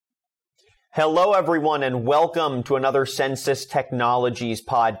Hello, everyone, and welcome to another ConCensis Technologies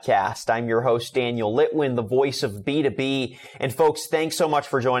podcast. I'm your host, Daniel Litwin, the voice of B2B. And folks, thanks so much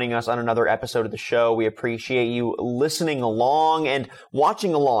for joining us on another episode of the show. We appreciate you listening along and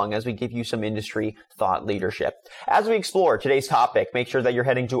watching along as we give you some industry thought leadership. As we explore today's topic, make sure that you're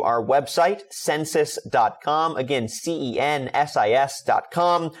heading to our website, ConCensis.com. Again, CenSis.com.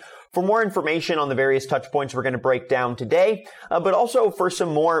 For more information on the various touch points we're going to break down today, but also for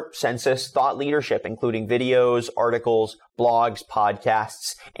some more ConCensis thought leadership, including videos, articles, blogs,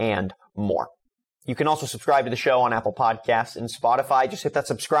 podcasts, and more. You can also subscribe to the show on Apple Podcasts and Spotify. Just hit that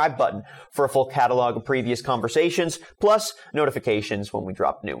subscribe button for a full catalog of previous conversations, plus notifications when we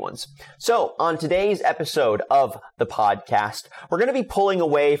drop new ones. So, on today's episode of the podcast, we're going to be pulling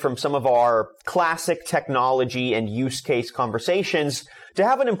away from some of our classic technology and use case conversations to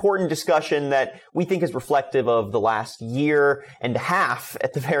have an important discussion that we think is reflective of the last year and a half,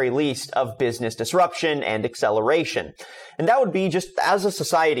 at the very least, of business disruption and acceleration. And that would be just as a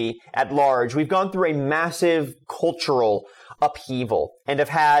society at large, we've gone through a massive cultural upheaval and have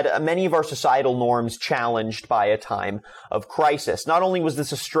had many of our societal norms challenged by a time of crisis. Not only was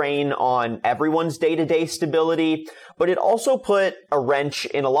this a strain on everyone's day-to-day stability, but it also put a wrench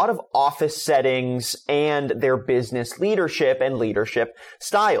in a lot of office settings and their business leadership and leadership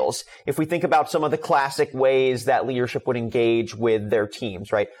styles. If we think about some of the classic ways that leadership would engage with their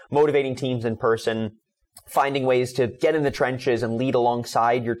teams, right? Motivating teams in person, finding ways to get in the trenches and lead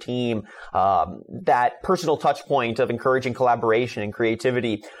alongside your team, that personal touch point of encouraging collaboration and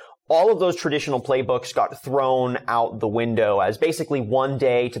creativity. All of those traditional playbooks got thrown out the window as basically one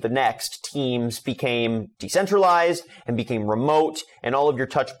day to the next, teams became decentralized and became remote, and all of your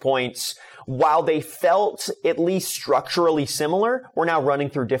touch points, while they felt at least structurally similar, we're now running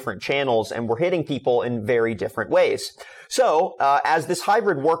through different channels and we're hitting people in very different ways. So, as this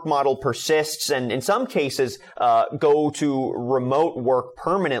hybrid work model persists and in some cases go to remote work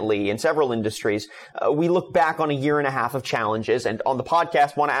permanently in several industries, we look back on a year and a half of challenges, and on the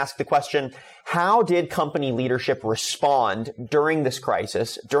podcast want to ask the question, how did company leadership respond during this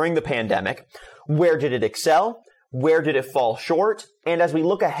crisis, during the pandemic? Where did it excel? Where did it fall short? And as we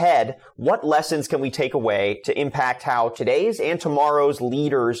look ahead, what lessons can we take away to impact how today's and tomorrow's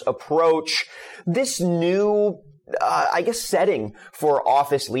leaders approach this new, setting for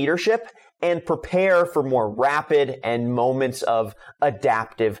office leadership and prepare for more rapid and moments of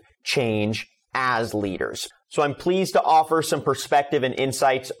adaptive change as leaders? So I'm pleased to offer some perspective and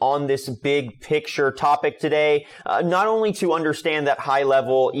insights on this big picture topic today, not only to understand that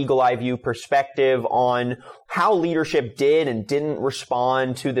high-level eagle-eye view perspective on how leadership did and didn't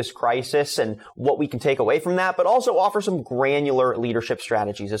respond to this crisis and what we can take away from that, but also offer some granular leadership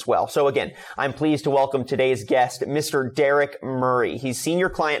strategies as well. So again, I'm pleased to welcome today's guest, Mr. Derek Murray. He's Senior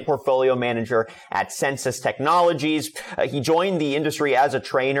Client Portfolio Manager at ConCensis Technologies. He joined the industry as a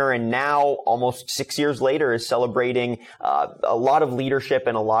trainer and now, almost 6 years later, is celebrating a lot of leadership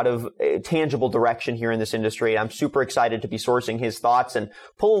and a lot of tangible direction here in this industry. I'm super excited to be sourcing his thoughts and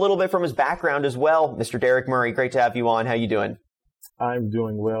pull a little bit from his background as well. Mr. Derek Murray, great to have you on. How you doing? I'm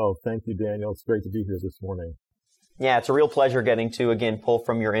doing well. Thank you, Daniel. It's great to be here this morning. Yeah, it's a real pleasure getting to, again, pull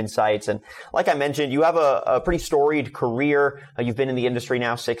from your insights. And like I mentioned, you have a pretty storied career. You've been in the industry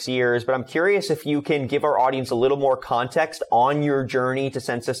now 6 years, but I'm curious if you can give our audience a little more context on your journey to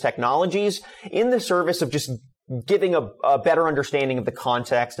ConCensis Technologies in the service of just giving a better understanding of the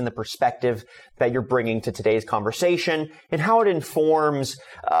context and the perspective that you're bringing to today's conversation and how it informs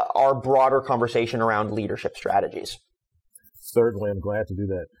our broader conversation around leadership strategies. Certainly, I'm glad to do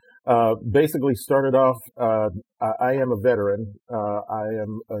that. Basically started off, I am a veteran. I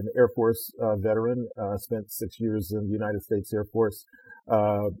am an Air Force veteran, spent 6 years in the United States Air Force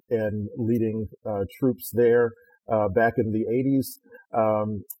and leading troops there back in the 80s,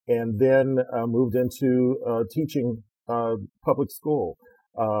 and then moved into teaching public school.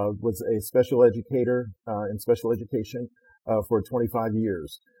 Was a special educator in special education for 25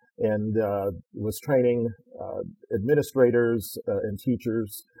 years. And was training administrators and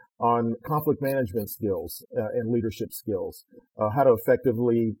teachers on conflict management skills and leadership skills, how to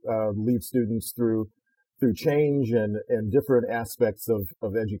effectively lead students through change and different aspects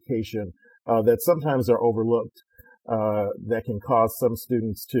of education that sometimes are overlooked, that can cause some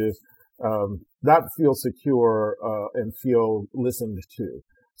students to not feel secure and feel listened to.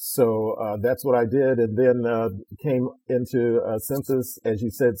 So that's what I did, and then came into ConCensis, as you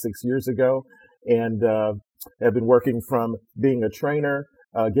said, 6 years ago, and have been working from being a trainer,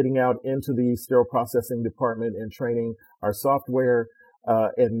 getting out into the sterile processing department and training our software,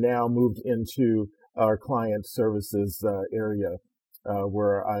 and now moved into our client services area.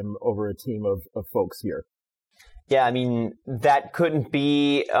 where I'm over a team of folks here. Yeah, I mean, that couldn't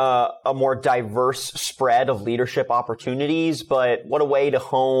be a more diverse spread of leadership opportunities, but what a way to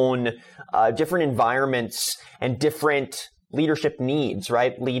hone different environments and different leadership needs,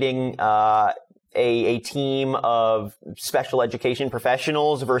 right? Leading a team of special education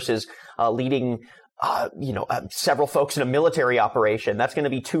professionals versus leading several folks in a military operation. That's going to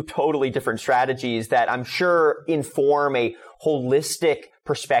be two totally different strategies that I'm sure inform a holistic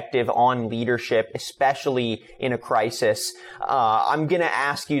perspective on leadership, especially in a crisis. I'm going to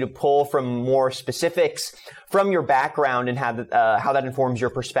ask you to pull from more specifics from your background and how that informs your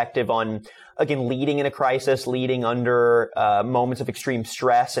perspective on, again, leading in a crisis, leading under moments of extreme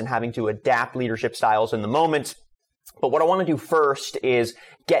stress and having to adapt leadership styles in the moment. But what I want to do first is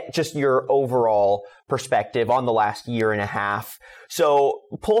get just your overall perspective on the last year and a half. So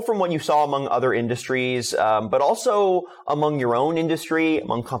pull from what you saw among other industries, but also among your own industry,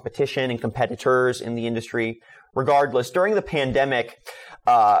 among competition and competitors in the industry. Regardless, during the pandemic,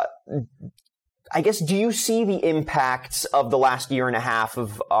 I guess, do you see the impacts of the last year and a half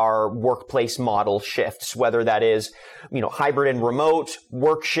of our workplace model shifts, whether that is, hybrid and remote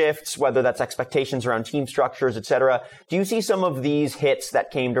work shifts, whether that's expectations around team structures, et cetera? Do you see some of these hits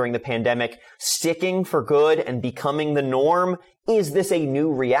that came during the pandemic sticking for good and becoming the norm? Is this a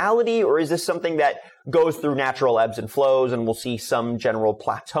new reality, or is this something that goes through natural ebbs and flows and we'll see some general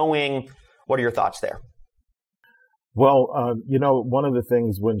plateauing? What are your thoughts there? Well, one of the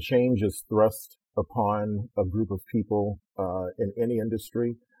things when change is thrust upon a group of people in any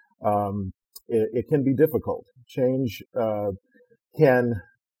industry, it can be difficult. Change can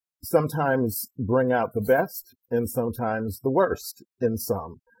sometimes bring out the best and sometimes the worst in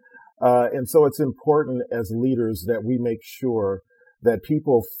some. And so it's important as leaders that we make sure that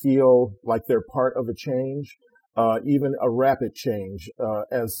people feel like they're part of a change, even a rapid change,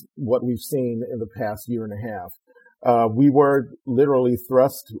 as what we've seen in the past year and a half. We were literally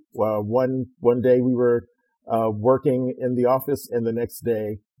thrust. One day we were working in the office, and the next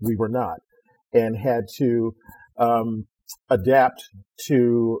day we were not, and had to adapt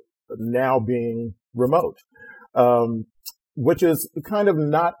to now being remote, which is kind of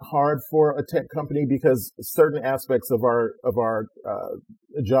not hard for a tech company because certain aspects of our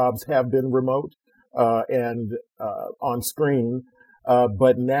jobs have been remote and on screen,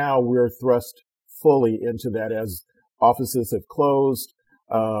 but now we're thrust fully into that as offices have closed,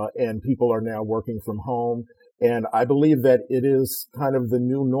 and people are now working from home. And I believe that it is kind of the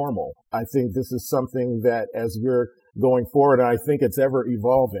new normal. I think this is something that as we're going forward, and I think it's ever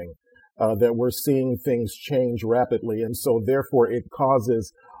evolving, that we're seeing things change rapidly. And so therefore it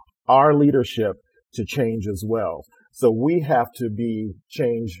causes our leadership to change as well. So we have to be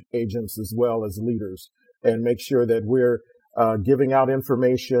change agents as well as leaders and make sure that we're giving out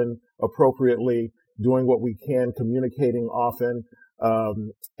information appropriately, doing what we can, communicating often,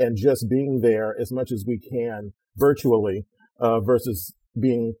 and just being there as much as we can virtually versus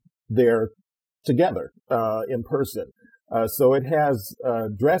being there together in person. So it has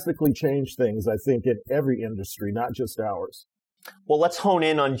drastically changed things, I think, in every industry, not just ours. Well, let's hone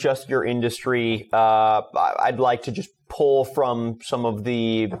in on just your industry. I'd like to just pull from some of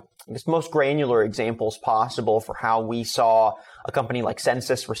the most granular examples possible for how we saw a company like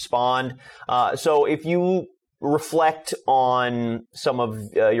ConCensis respond. So if you reflect on some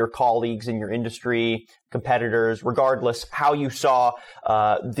of your colleagues in your industry, competitors, regardless, how you saw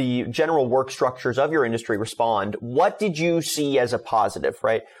the general work structures of your industry respond, what did you see as a positive,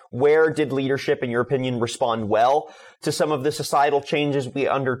 right? Where did leadership, in your opinion, respond well to some of the societal changes we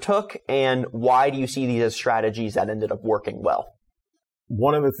undertook? And why do you see these as strategies that ended up working well?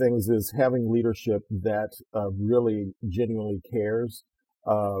 One of the things is having leadership that really genuinely cares.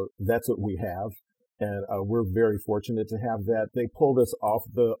 That's what we have. And we're very fortunate to have that. They pulled us off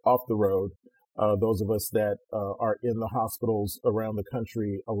the road. Those of us that are in the hospitals around the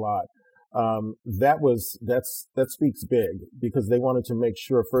country a lot. That speaks big because they wanted to make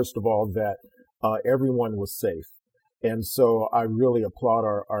sure, first of all, that everyone was safe. And so I really applaud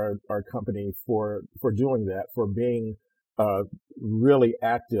our company for doing that, for being really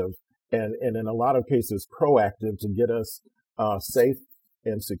active and in a lot of cases proactive to get us safe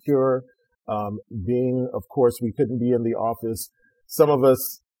and secure. Being, of course, we couldn't be in the office. Some of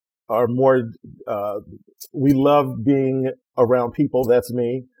us are more, we love being around people. That's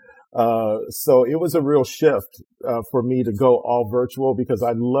me. So it was a real shift for me to go all virtual because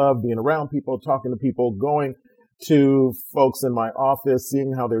I love being around people, talking to people, going to folks in my office,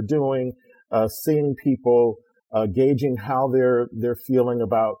 seeing how they're doing, seeing people, gauging how they're feeling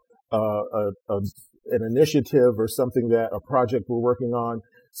about an initiative or something a project we're working on.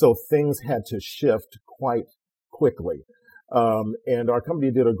 So things had to shift quite quickly. And our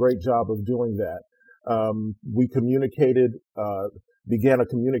company did a great job of doing that. We began a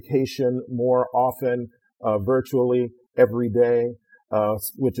communication more often, virtually every day,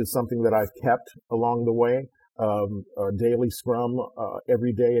 which is something that I've kept along the way. A daily scrum,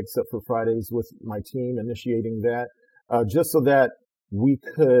 every day except for Fridays with my team, initiating that, just so that we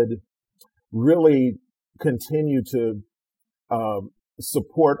could really continue to,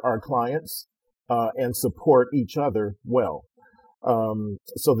 support our clients, and support each other well.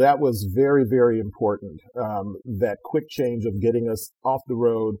 So that was very, very important. That quick change of getting us off the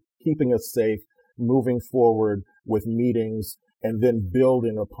road, keeping us safe, moving forward with meetings, and then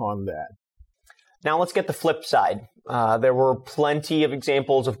building upon that. Now let's get the flip side. There were plenty of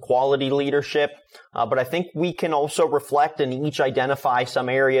examples of quality leadership, but I think we can also reflect and each identify some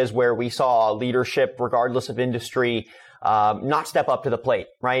areas where we saw leadership, regardless of industry, not step up to the plate,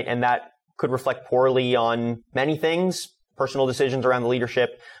 right? And that could reflect poorly on many things, personal decisions around the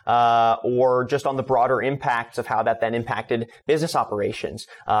leadership, or just on the broader impacts of how that then impacted business operations,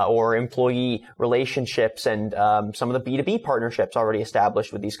 or employee relationships and some of the B2B partnerships already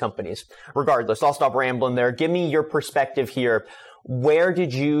established with these companies. Regardless, I'll stop rambling there. Give me your perspective here. Where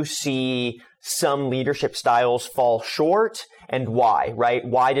did you see some leadership styles fall short and why, right?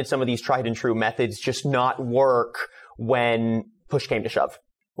 Why did some of these tried and true methods just not work when push came to shove?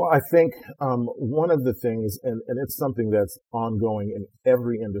 Well, I think one of the things, and it's something that's ongoing in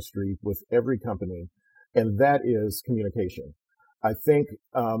every industry with every company, and that is communication. I think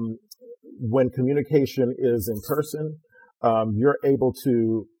when communication is in person, you're able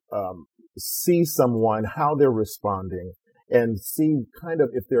to see someone, how they're responding, and see kind of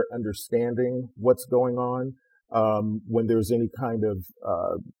if they're understanding what's going on when there's any kind of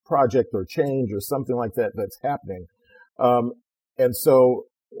project or change or something like that that's happening. And so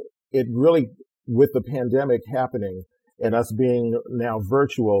it really, with the pandemic happening and us being now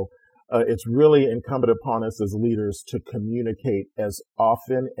virtual, it's really incumbent upon us as leaders to communicate as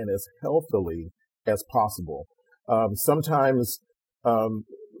often and as healthily as possible. Sometimes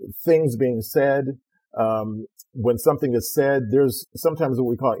things being said, when something is said, there's sometimes what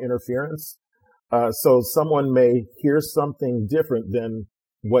we call interference. So someone may hear something different than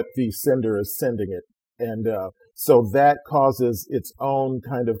what the sender is sending it. And so that causes its own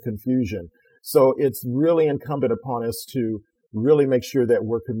kind of confusion. So it's really incumbent upon us to really make sure that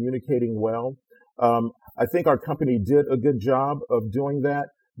we're communicating well. I think our company did a good job of doing that,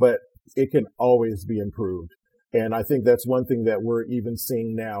 but it can always be improved. And I think that's one thing that we're even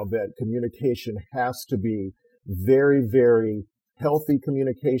seeing now, that communication has to be very, very healthy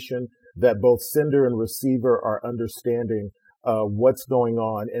communication, that both sender and receiver are understanding what's going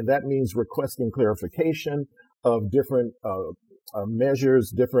on. And that means requesting clarification of different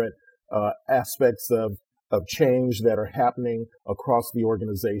measures, different aspects of change that are happening across the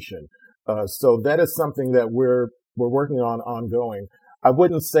organization. So that is something that we're working on ongoing. I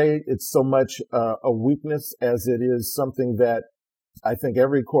wouldn't say it's so much a weakness as it is something that I think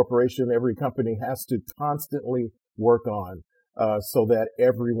every corporation, every company has to constantly work on so that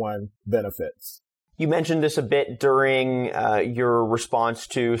everyone benefits. You mentioned this a bit during your response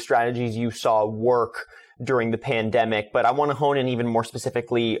to strategies you saw work during the pandemic, but I want to hone in even more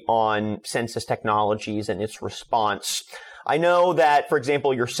specifically on ConCensis Technologies and its response. I know that, for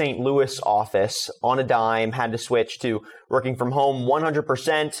example, your St. Louis office on a dime had to switch to working from home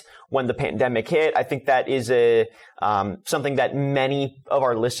 100% when the pandemic hit. I think that is something that many of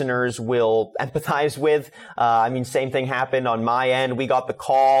our listeners will empathize with. Same thing happened on my end. We got the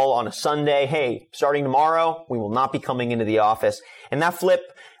call on a Sunday, hey, starting tomorrow, we will not be coming into the office. And that flip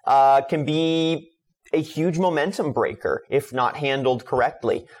can be a huge momentum breaker if not handled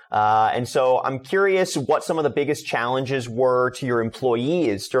correctly. And so I'm curious what some of the biggest challenges were to your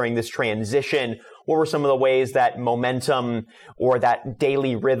employees during this transition. What were some of the ways that momentum or that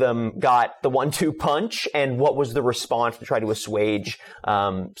daily rhythm got the 1-2 punch? And what was the response to try to assuage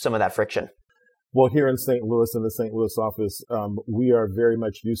some of that friction? Well, here in St. Louis, in the St. Louis office, we are very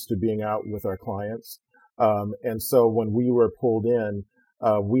much used to being out with our clients. And so when we were pulled in,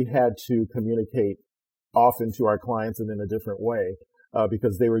 we had to communicate often to our clients and in a different way,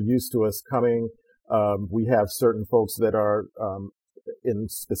 because they were used to us coming. We have certain folks that are in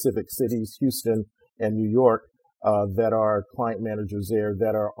specific cities, Houston and New York, that are client managers there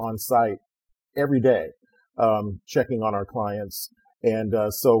that are on site every day, checking on our clients. And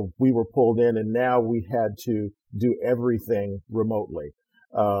so we were pulled in, and now we had to do everything remotely.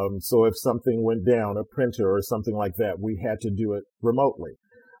 So if something went down, a printer or something like that, we had to do it remotely.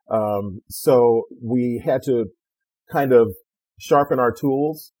 So we had to kind of sharpen our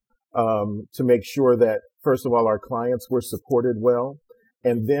tools to make sure that, first of all, our clients were supported well,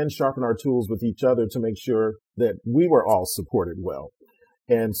 and then sharpen our tools with each other to make sure that we were all supported well.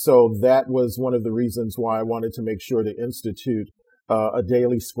 And so that was one of the reasons why I wanted to make sure to institute a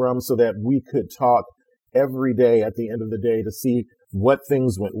daily scrum so that we could talk every day at the end of the day to see what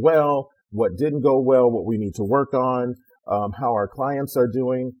things went well, what didn't go well, what we need to work on, how our clients are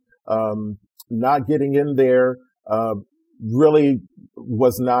doing. Not getting in there really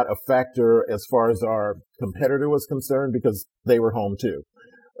was not a factor as far as our competitor was concerned because they were home too.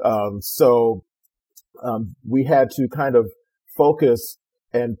 So we had to kind of focus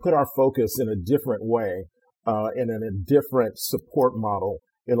and put our focus in a different way and in a different support model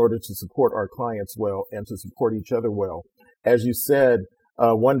in order to support our clients well and to support each other well. As you said,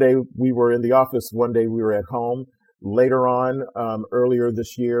 one day we were in the office, one day we were at home. Later on, earlier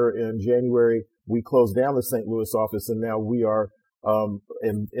this year in January, we closed down the St. Louis office, and now we are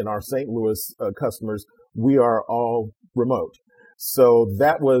in our St. Louis customers, we are all remote. So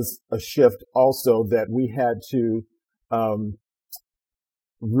that was a shift also that we had to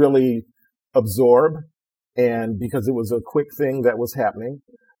really absorb, and because it was a quick thing that was happening.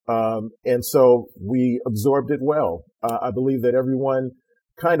 And so we absorbed it well. I believe that everyone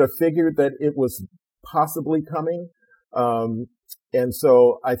kind of figured that it was possibly coming. And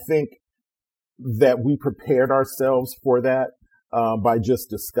so I think that we prepared ourselves for that by just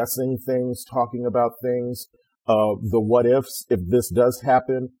discussing things, talking about things, the what ifs. If this does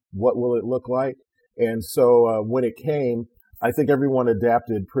happen, what will it look like? And so when it came, I think everyone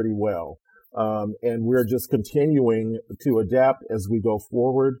adapted pretty well. And we're just continuing to adapt as we go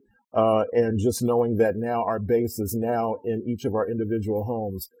forward, and just knowing that now our base is now in each of our individual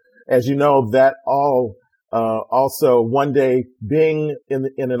homes. As you know, that all also one day being in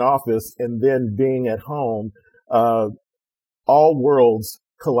an office and then being at home, all worlds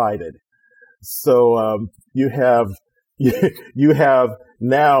collided. So you have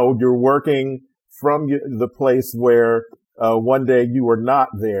now you're working from the place where one day you were not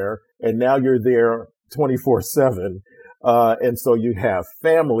there, and now you're there 24/7. And so you have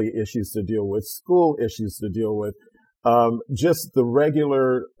family issues to deal with, school issues to deal with, just the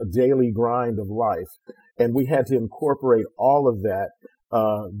regular daily grind of life. And we had to incorporate all of that,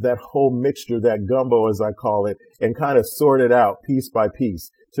 that whole mixture, that gumbo, as I call it, and kind of sort it out piece by piece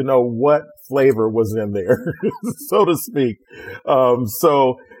to know what flavor was in there, so to speak.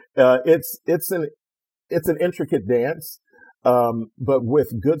 So it's an intricate dance. But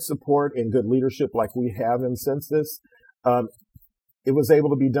with good support and good leadership like we have in ConCensis, it was able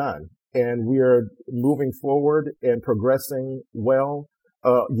to be done. And we are moving forward and progressing well.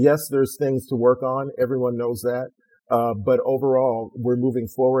 Yes, there's things to work on. Everyone knows that. But overall, we're moving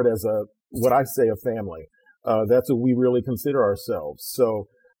forward as what I say, a family. That's what we really consider ourselves. So,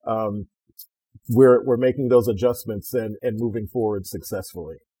 we're making those adjustments and moving forward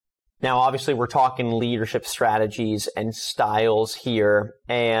successfully. Now, obviously, we're talking leadership strategies and styles here.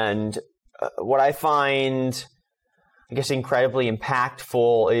 And what I find, I guess, incredibly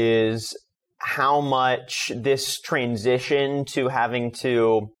impactful is how much this transition to having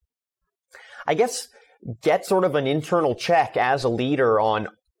to, I guess, get sort of an internal check as a leader on,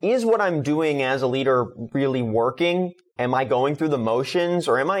 is what I'm doing as a leader really working? Am I going through the motions,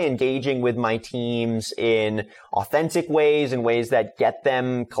 or am I engaging with my teams in authentic ways, in ways that get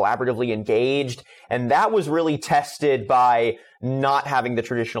them collaboratively engaged? And that was really tested by not having the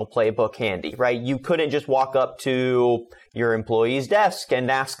traditional playbook handy, right? You couldn't just walk up to your employee's desk and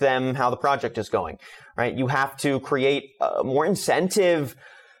ask them how the project is going, right? You have to create more incentive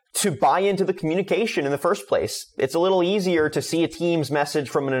to buy into the communication in the first place. It's a little easier to see a Teams message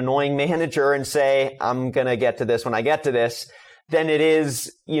from an annoying manager and say, I'm going to get to this when I get to this, than it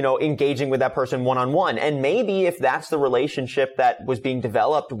is, engaging with that person one-on-one. And maybe if that's the relationship that was being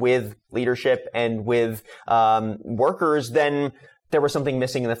developed with leadership and with workers, then there was something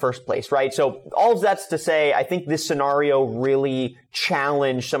missing in the first place, right? So all of that's to say, I think this scenario really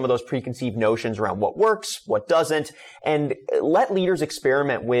challenged some of those preconceived notions around what works, what doesn't, and let leaders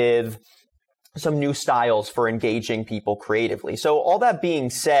experiment with some new styles for engaging people creatively. So all that being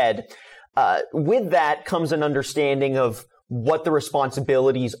said, with that comes an understanding of what the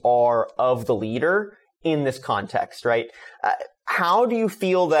responsibilities are of the leader in this context, right? How do you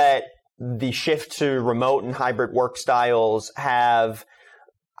feel that the shift to remote and hybrid work styles have,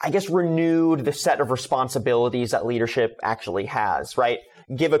 I guess, renewed the set of responsibilities that leadership actually has, right?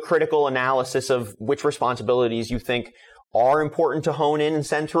 Give a critical analysis of which responsibilities you think are important to hone in and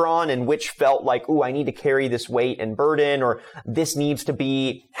center on, and which felt like, ooh, I need to carry this weight and burden, or this needs to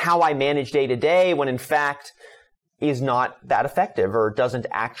be how I manage day to day, when in fact is not that effective or doesn't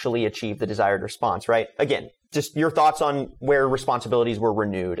actually achieve the desired response, right? Again, just your thoughts on where responsibilities were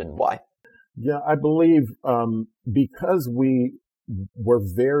renewed and why. Yeah, I believe because we were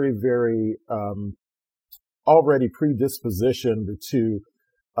very, very already predispositioned to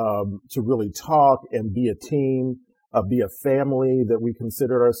really talk and be a team, be a family that we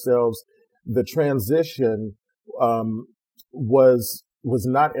considered ourselves. The transition was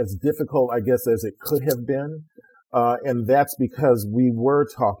not as difficult, I guess, as it could have been, and that's because we were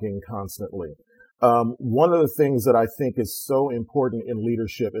talking constantly. One of the things that I think is so important in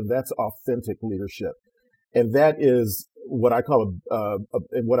leadership, and that's authentic leadership, and that is what I call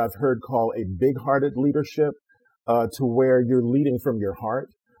what I've heard call a big-hearted leadership, to where you're leading from your heart.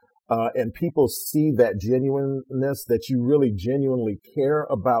 And people see that genuineness, that you really genuinely care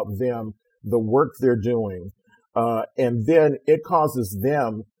about them, the work they're doing. And then it causes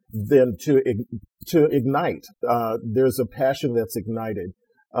them then to ignite. There's a passion that's ignited,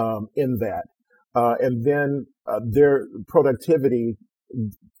 in that. And then, their productivity,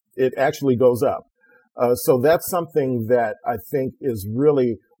 it actually goes up. So that's something that I think is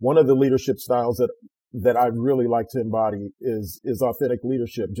really one of the leadership styles that I really like to embody is authentic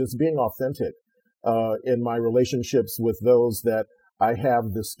leadership, just being authentic, in my relationships with those that I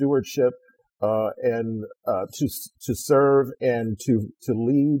have the stewardship, and, to serve and to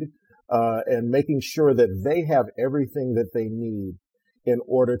lead, and making sure that they have everything that they need in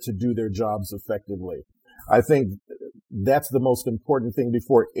order to do their jobs effectively. I think that's the most important thing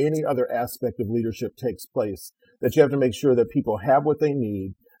before any other aspect of leadership takes place, that you have to make sure that people have what they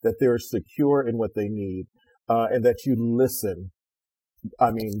need, that they're secure in what they need, and that you listen.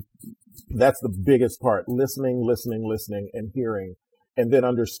 I mean, that's the biggest part, listening, and hearing, and then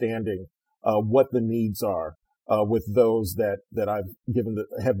understanding what the needs are with those that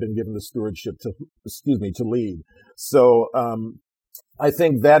have been given the stewardship to lead. So I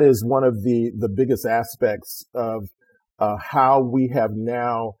think that is one of the biggest aspects of how we have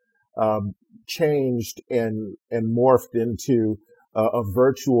now changed and morphed into a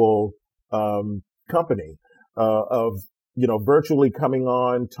virtual company, of virtually coming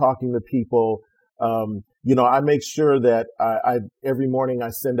on, talking to people. I make sure that I every morning I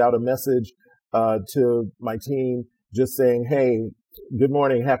send out a message to my team just saying, hey, good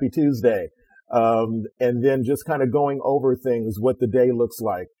morning, happy Tuesday. And then just kind of going over things, what the day looks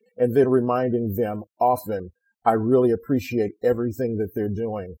like, and then reminding them often, I really appreciate everything that they're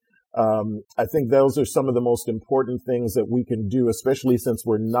doing. I think those are some of the most important things that we can do, especially since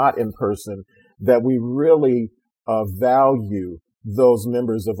we're not in person, that we really value those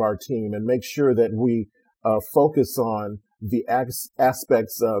members of our team and make sure that we focus on the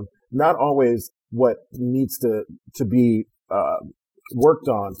aspects of not always what needs to be worked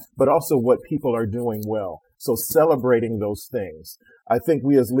on, but also what people are doing well. So celebrating those things. I think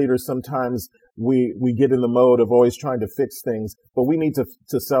we as leaders, sometimes we get in the mode of always trying to fix things, but we need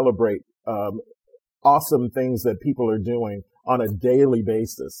to celebrate awesome things that people are doing on a daily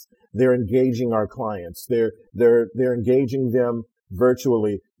basis. They're engaging our clients. They're engaging them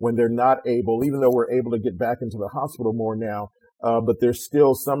virtually when they're not able, even though we're able to get back into the hospital more now, but there's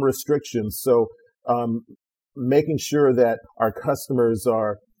still some restrictions. So making sure that our customers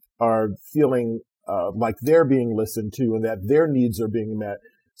are feeling like they're being listened to and that their needs are being met.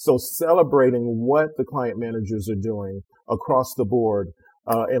 So celebrating what the client managers are doing across the board,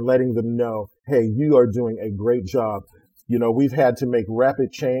 and letting them know, hey, you are doing a great job. We've had to make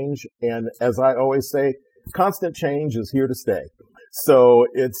rapid change. And as I always say, constant change is here to stay. So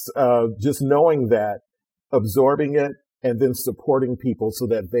it's just knowing that, absorbing it, and then supporting people so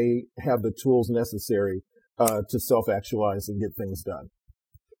that they have the tools necessary to self-actualize and get things done.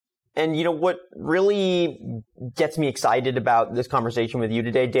 And what really gets me excited about this conversation with you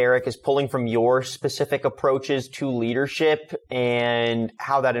today, Derek, is pulling from your specific approaches to leadership and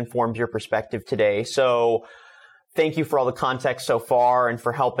how that informs your perspective today. So thank you for all the context so far and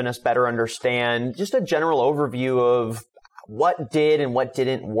for helping us better understand just a general overview of what did and what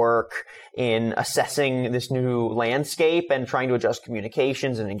didn't work in assessing this new landscape and trying to adjust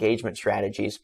communications and engagement strategies.